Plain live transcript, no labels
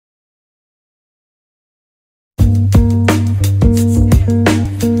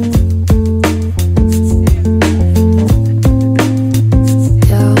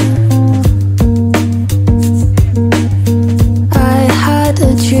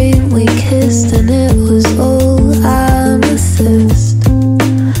and it was all amethyst.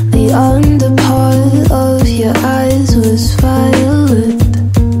 The underpart of your eyes was violet.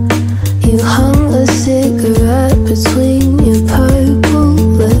 You hung a cigarette between your purple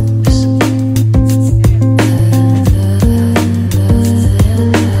lips.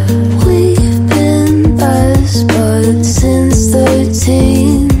 We've been best buds since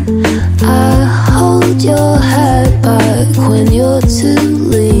 13. I hold your head back when you're too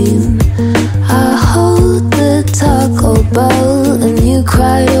lean. I hold the Taco Bell and you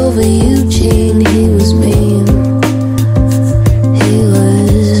cried over Eugene. He was mean. He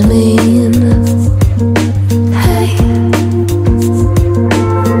was mean. Hey,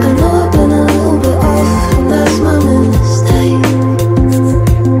 I know I've been a little bit off, and that's my mistake.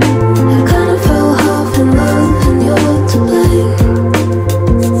 I kinda fell half in love and you're to blame.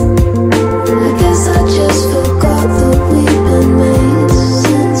 I guess I just forgot that we've been made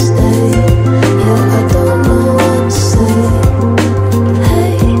since day. Yeah, I don't know what to say.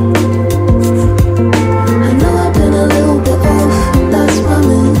 Hey, I know I've been a little bit off, and that's my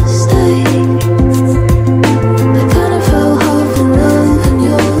mistake. I kinda fell half in love and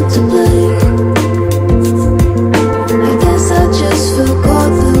you're to blame. I guess I just forgot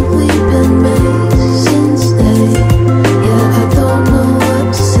that we've been made since day. Yeah, I don't know what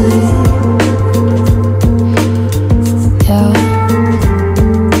to say. Yeah.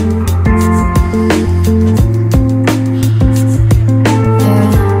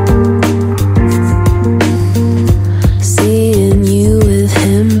 Seeing you with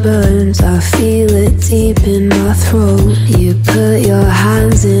him burns, I feel it deep in my throat. You put your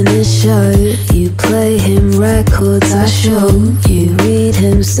hands in his shirt, you play him records I show. You read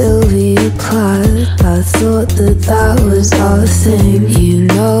him Sylvia Plath, I thought that that was our thing. You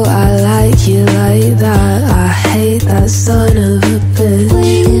know I like you like that, I hate that son of a bitch.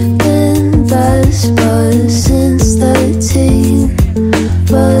 We've been best buds since 13,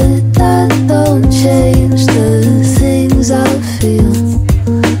 but that don't change the things I feel.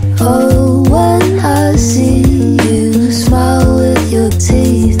 Oh, when I see you smile with your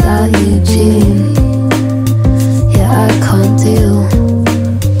teeth at Eugene, yeah, I can't deal.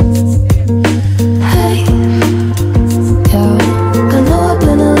 Hey, yeah, I know I've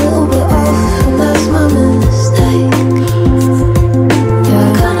been a little bit off, and that's my mistake. Yeah,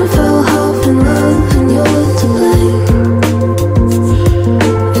 I kinda fell half in love and you're to blame.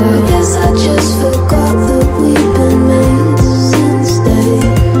 Yeah, I guess I just forgot that we've been made since day.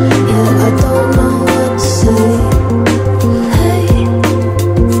 Yeah, I don't know what to say. Hey,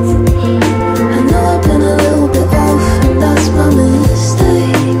 I know I've been a little bit off, and that's my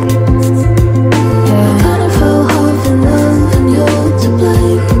mistake. Yeah, I kinda fell half in love and you're to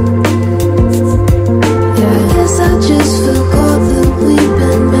blame. Yeah, I guess I just forgot that we've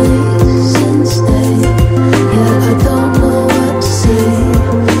been made since day. Yeah, I don't know what to say.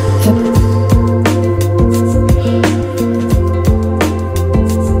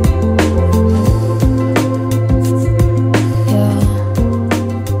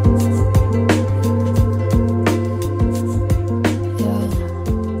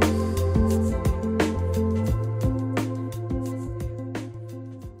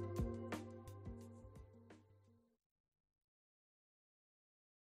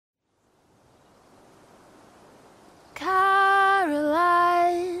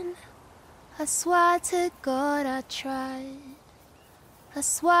 Caroline, I swear to God I tried. I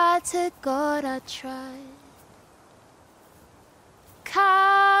swear to God I tried.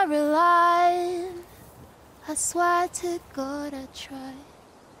 Caroline, I swear to God I tried.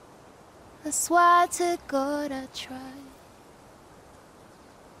 I swear to God I tried.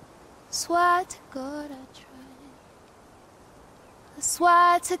 Swear to God I tried. I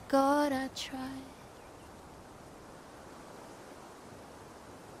swear to God I tried.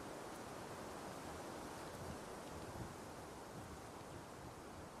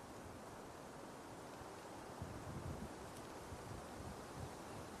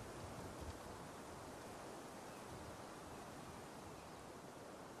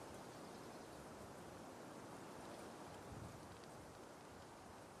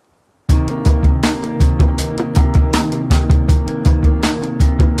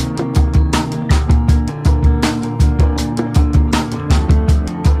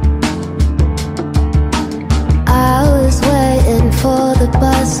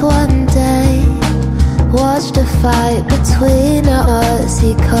 One day, watched a fight between a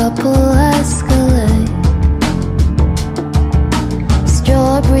artsy couple escalate.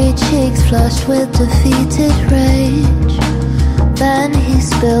 Strawberry cheeks flushed with defeated rage. Then he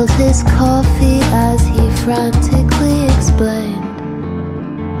spilled his coffee as he frantically explained.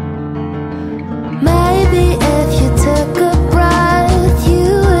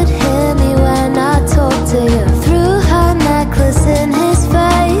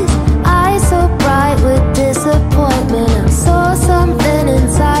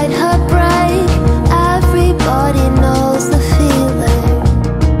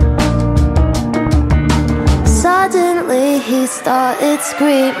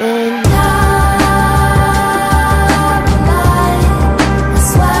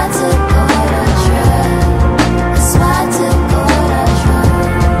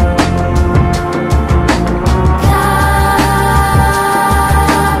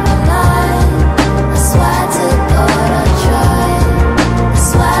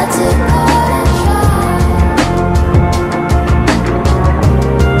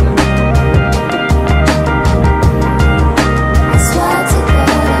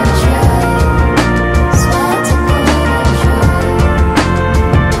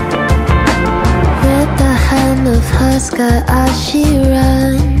 skirt as she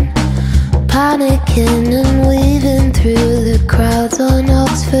ran, panicking and weaving through the crowds on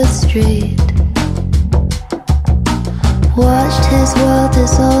Oxford Street. Watched his world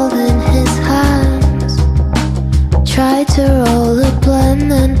dissolve in his hands, tried to roll a blunt,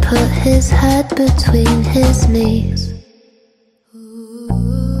 then put his head between his knees.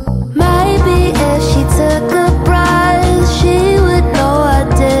 Maybe if she took a breath, she would know I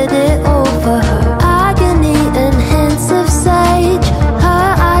did it over her. Agony and hints of sage, her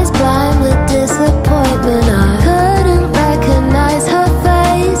eyes blind with disappointment. I couldn't recognize her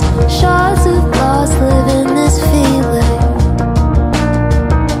face, shards of glass live in this feeling.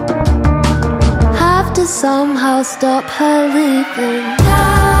 Have to somehow stop her leaving.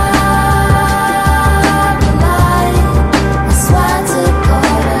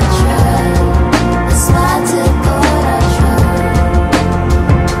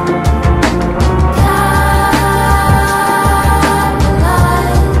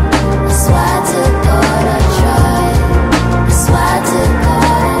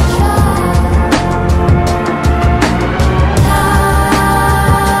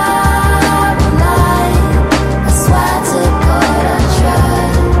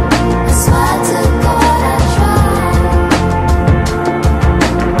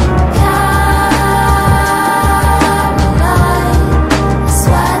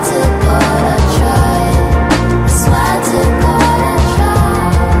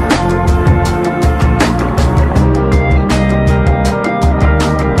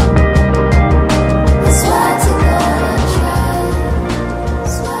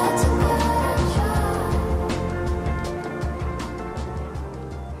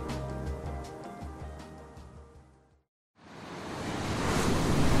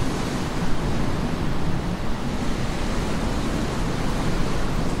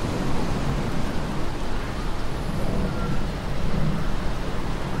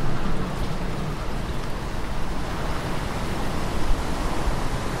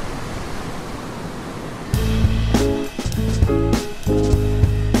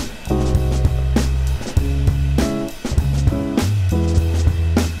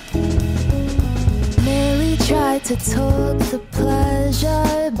 To talk the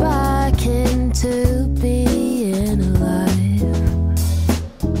pleasure back into being alive,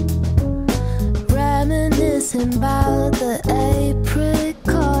 reminiscing about the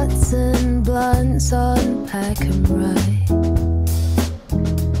apricots and blunts on Pack and Ride.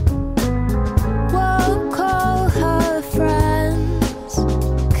 Won't call her friends,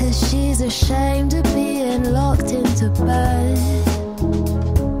 'cause she's ashamed of being locked into bed.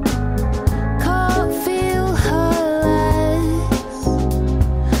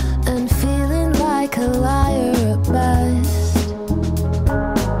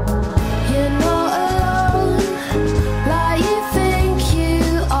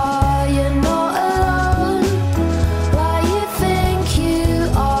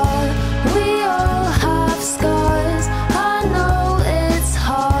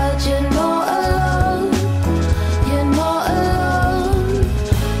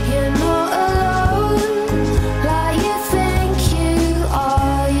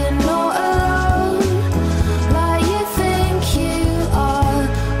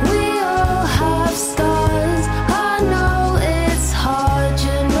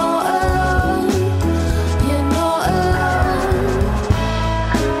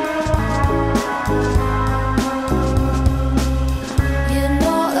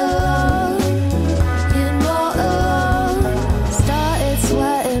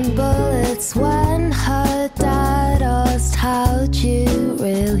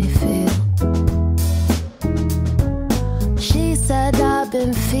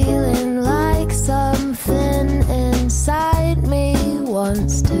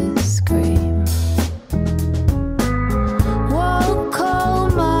 Wants to scream. Won't call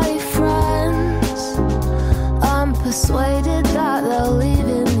my friends, I'm persuaded that they'll leave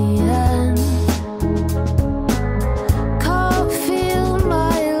in the end. Can't feel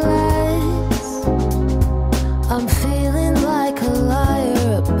my legs, I'm feeling like a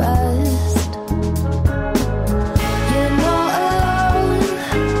liar at best. You're not alone,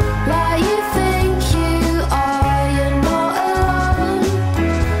 like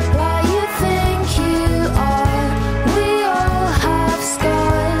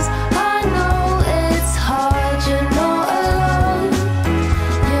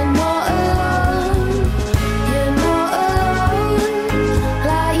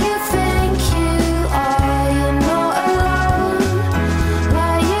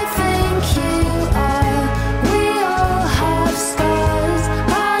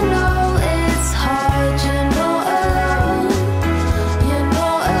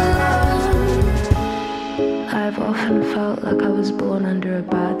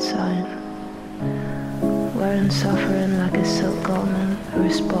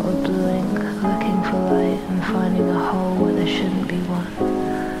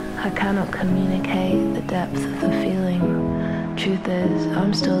I cannot communicate the depth of the feeling. Truth is,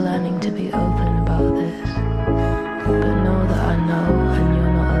 I'm still learning to be open about this. But know that I know, and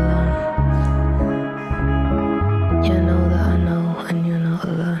you're not alone. You know that I know, and you're not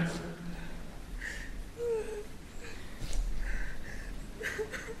alone.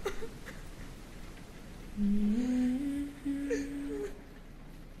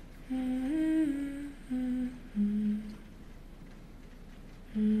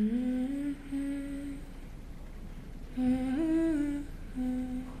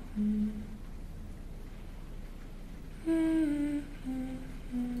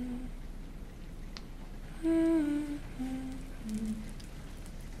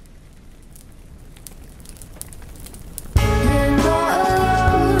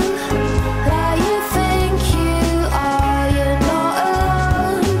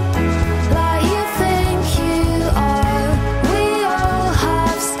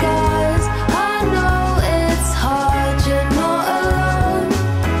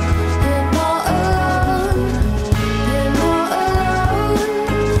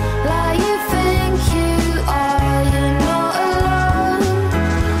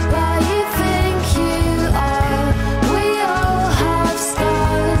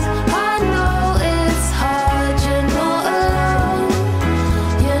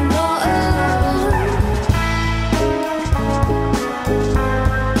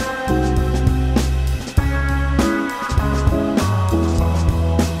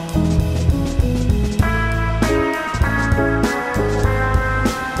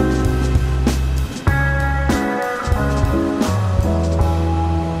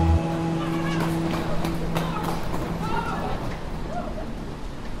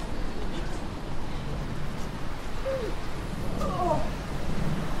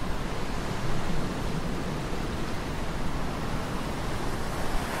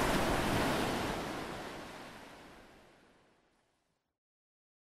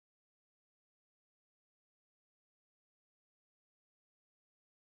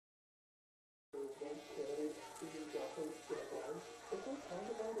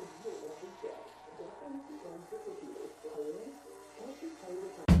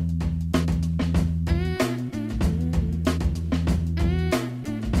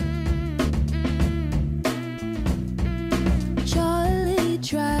 Charlie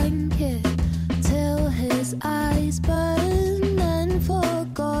drank it till his eyes burned, then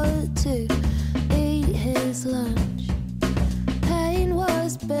forgot to eat his lunch. Pain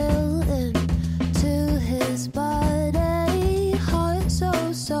was built into his body, heart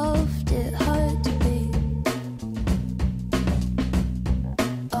so soft it hurt to beat.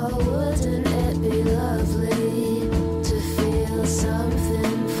 Oh, wouldn't it be lovely to feel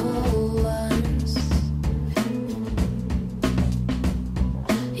something for once?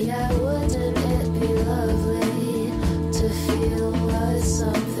 Yeah, wouldn't it be lovely to feel like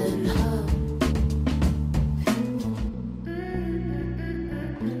something home?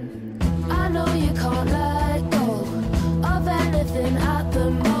 I know you can't let go of anything at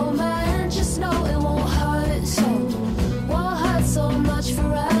the moment. Just know it won't hurt so. Won't hurt so much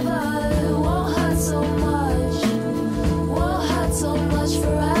forever. It won't hurt so much. Won't hurt so much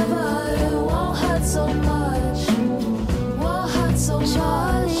forever. It won't hurt so much. Won't hurt so much.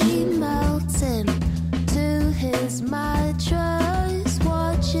 Charlie melting to his mattress,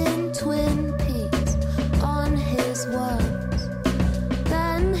 watching Twin Peaks on his ones.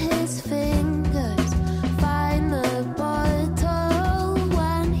 Then his fingers find the bottle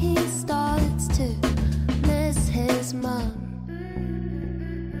when he starts to miss his mum.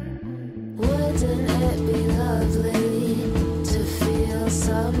 Wouldn't it be lovely to feel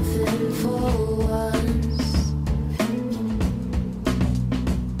something for once?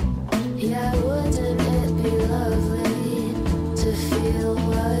 Yeah, wouldn't it be lovely to feel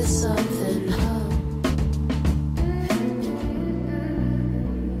like something home?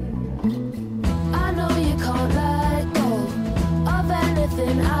 I know you can't let go of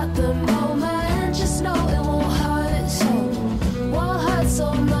anything at the moment. Just know it won't hurt so. Won't hurt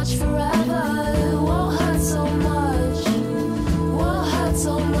so much forever. It won't hurt so much. Won't hurt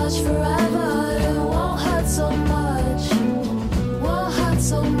so much forever. It won't hurt so much. Won't hurt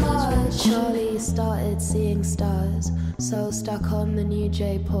so much. Charlie started seeing stars, so stuck on the new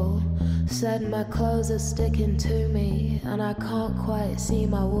J-Paul. Said my clothes are sticking to me, and I can't quite see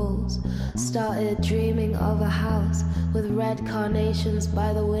my walls. Started dreaming of a house with red carnations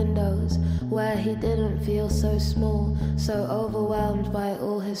by the windows, where he didn't feel so small, so overwhelmed by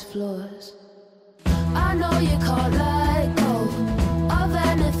all his flaws. I know you can't let go of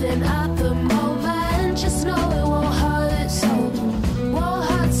anything at the moment. Just know it won't hurt so. Won't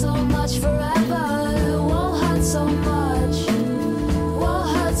hurt so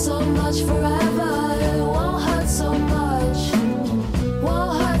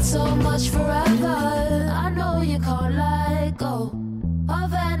so much forever. I know you can't let go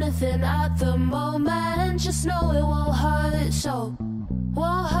of anything at the moment. Just know it won't hurt so.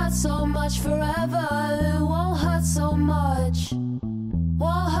 Won't hurt so much forever. Won't hurt so much.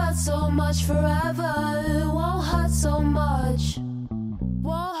 Won't hurt so much forever. Won't hurt so much.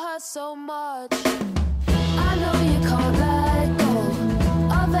 Won't hurt so much. I know you can't let go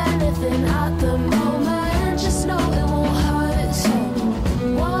of anything at the moment. Just know it won't hurt so.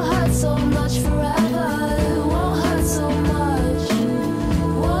 Won't hurt so much forever. Won't hurt so much.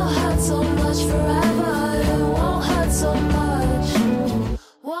 Won't hurt so much forever. Won't hurt so much.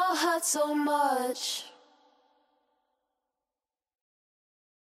 Won't hurt so much.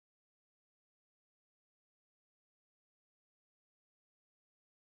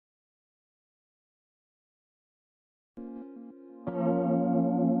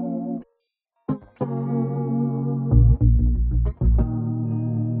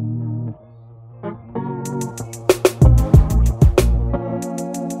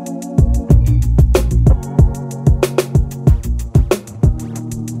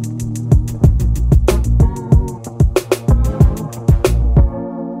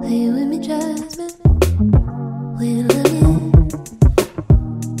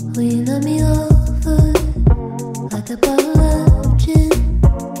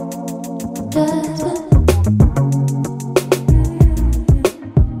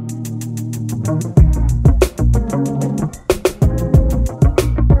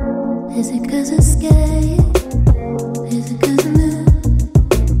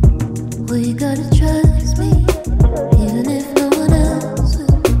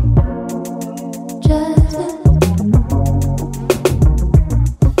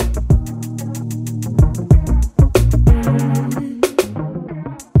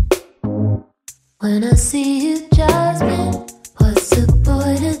 When I see you, Jasmine, what's a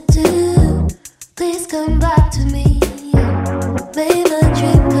boy to do? Please come back to me. Made my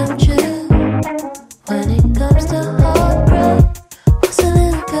dream come true. When it comes to heartbreak, what's a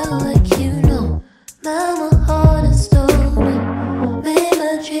little girl like you know? Now my heart is stolen. Made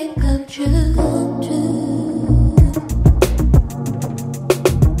my dream come true, come true.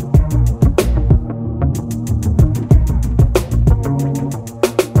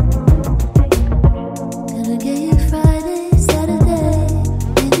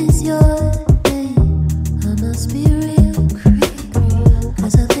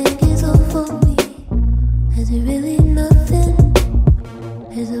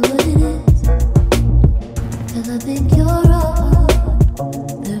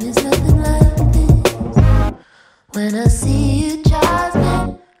 When I see you,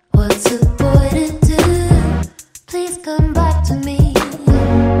 Jasmine, what's a boy to do? Please come back to me.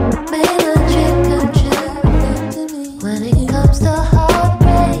 Made my dream come true. When it comes to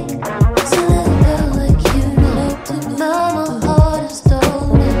heartbreak, what's a little girl like you know? Now my heart is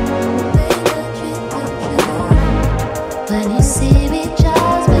stolen. Made my dream come true. When you see me,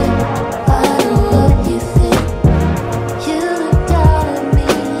 Jasmine, I know what you think. You look down at me.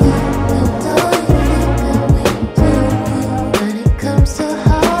 I don't know you think I'm weak. When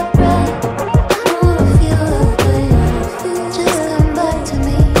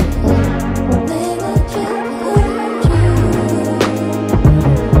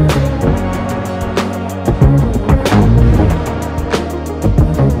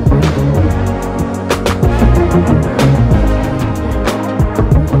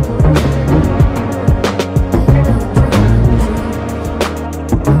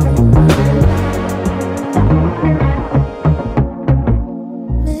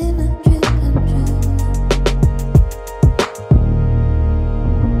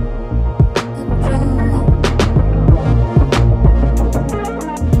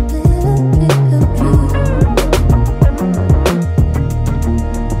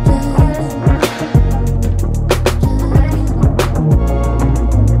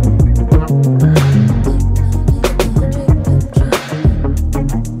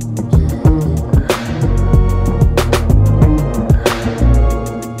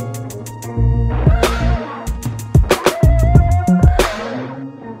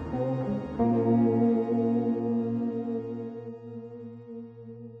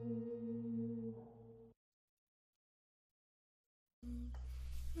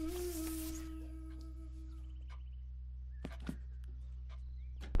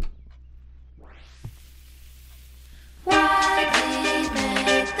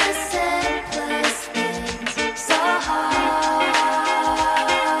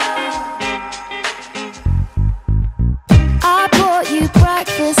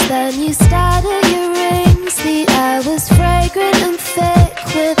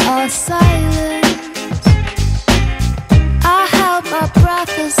your silence. I held my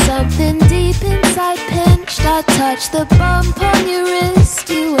breath as something deep inside pinched. I touched the bump on your wrist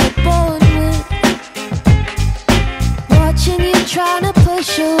you were born with. Watching you trying to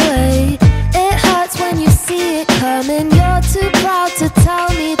push away, it hurts when you see it coming. You're too proud to tell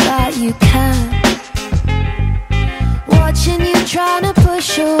me that you can. Watching you trying to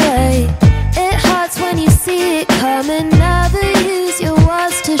push away, it hurts when you see it coming. Never use your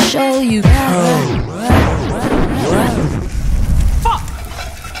words to show you can. Fuck!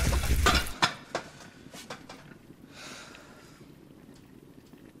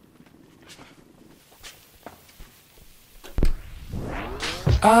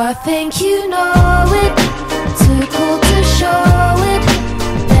 I think you know it, too cool to show it.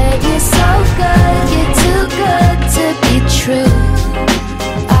 Babe, you're so good, you're too good to be true.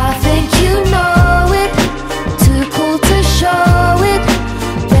 I think you know it, too cool to show it.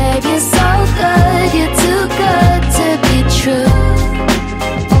 Babe, you're so good, you're too good to be true.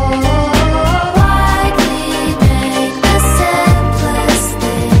 Oh, why we make the simplest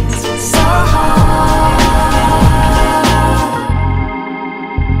things so hard?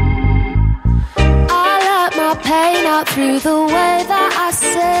 Pain out through the way that I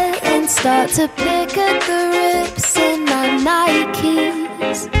sit and start to pick at the rips in my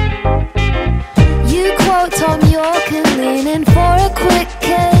Nikes. You quote Tom York and lean in for a quick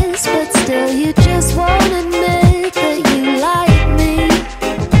kiss, but still you just won't admit that you like me.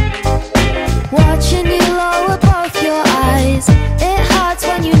 Watching you lower both your eyes, it hurts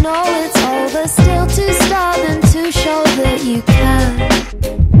when you know it's over. Still too stubborn to show that you can.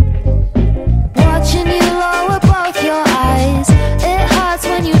 Watching you lower both your eyes, it hurts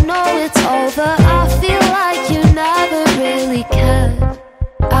when you know it's over. I feel like you never really cared.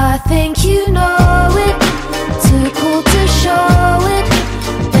 I think you know it, too cool to show it.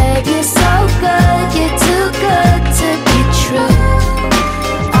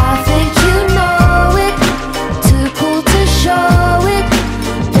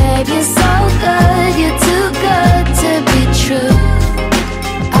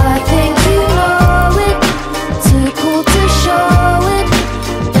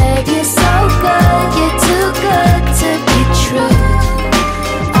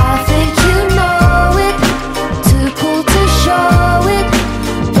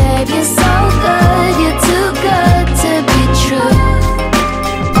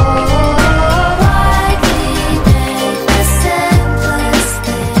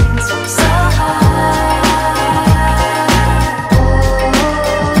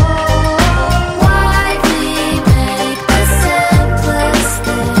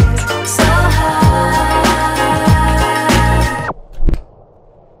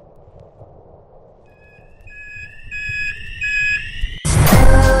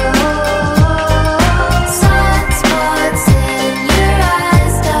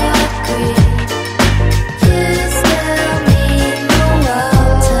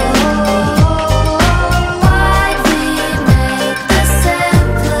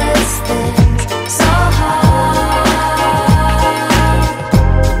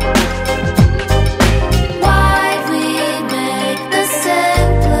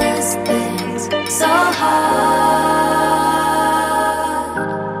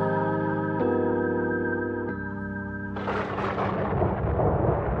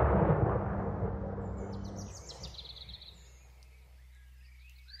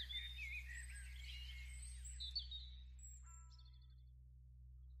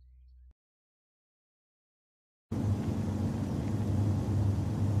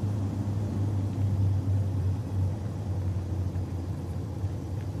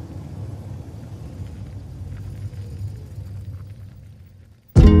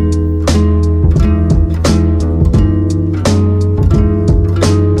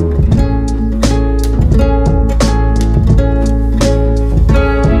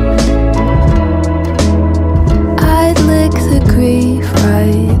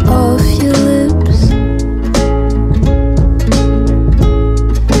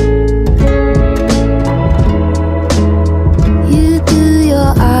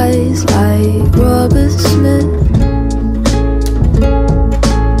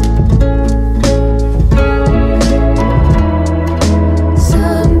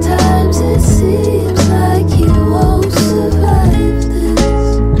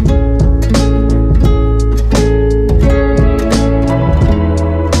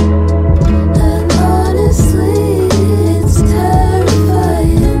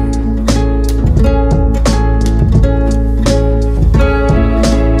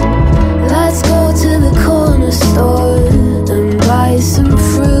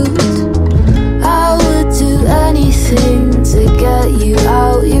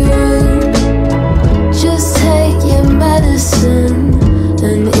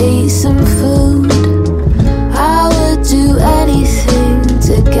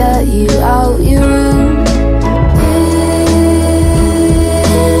 you out your room.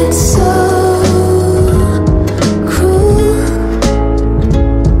 It's so cruel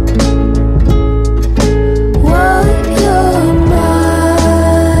what your mind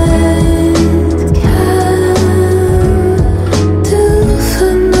can do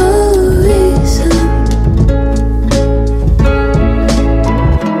for no reason.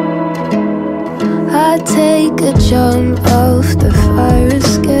 I take a jump off the fire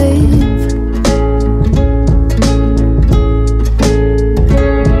escape.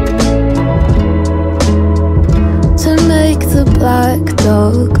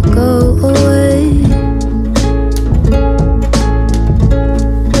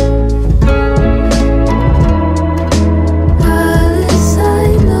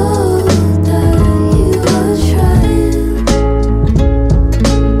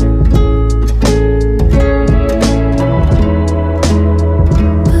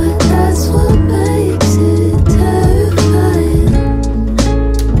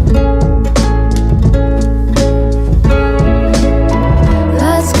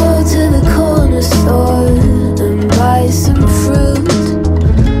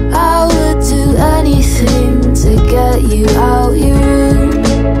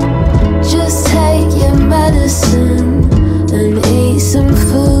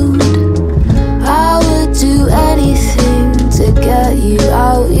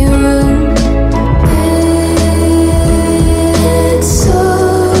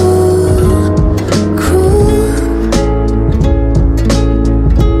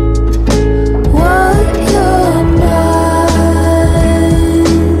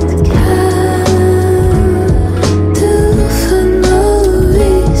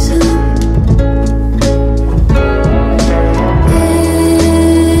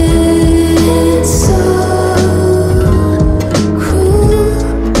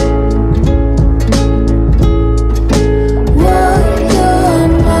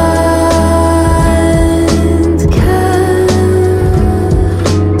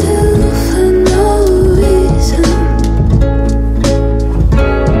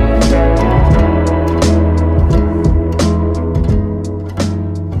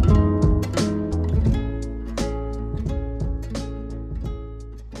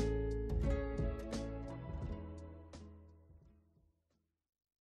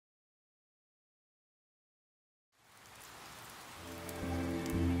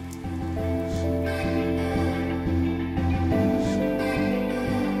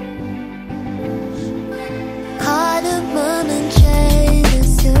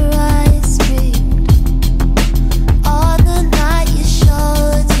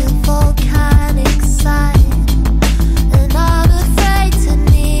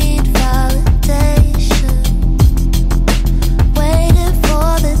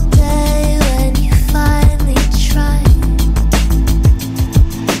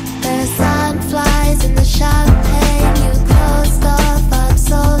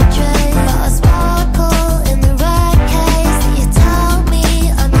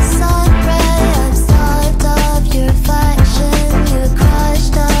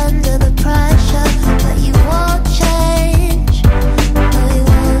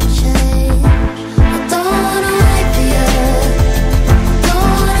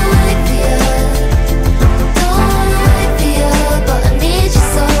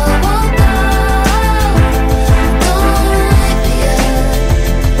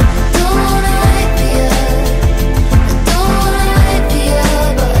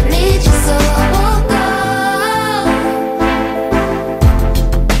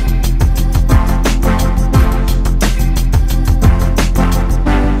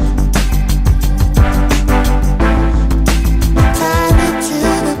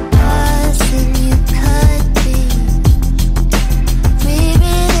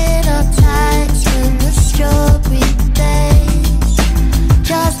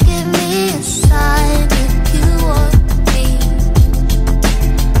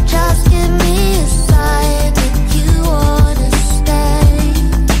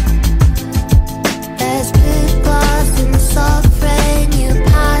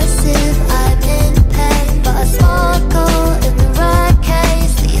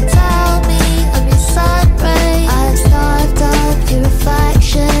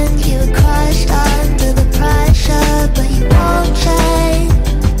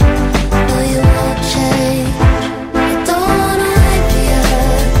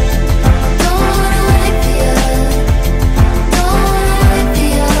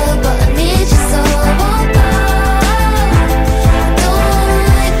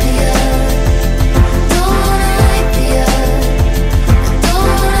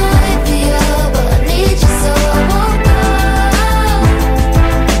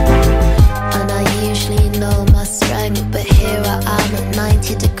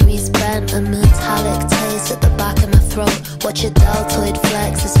 deltoid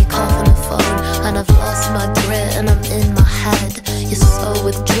flex as you cough on the phone. And I've lost my grit and I'm in my head. You're so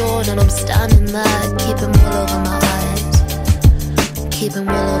withdrawn and I'm standing there, keeping wool over my eyes, keeping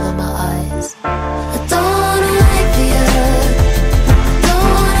wool over my eyes.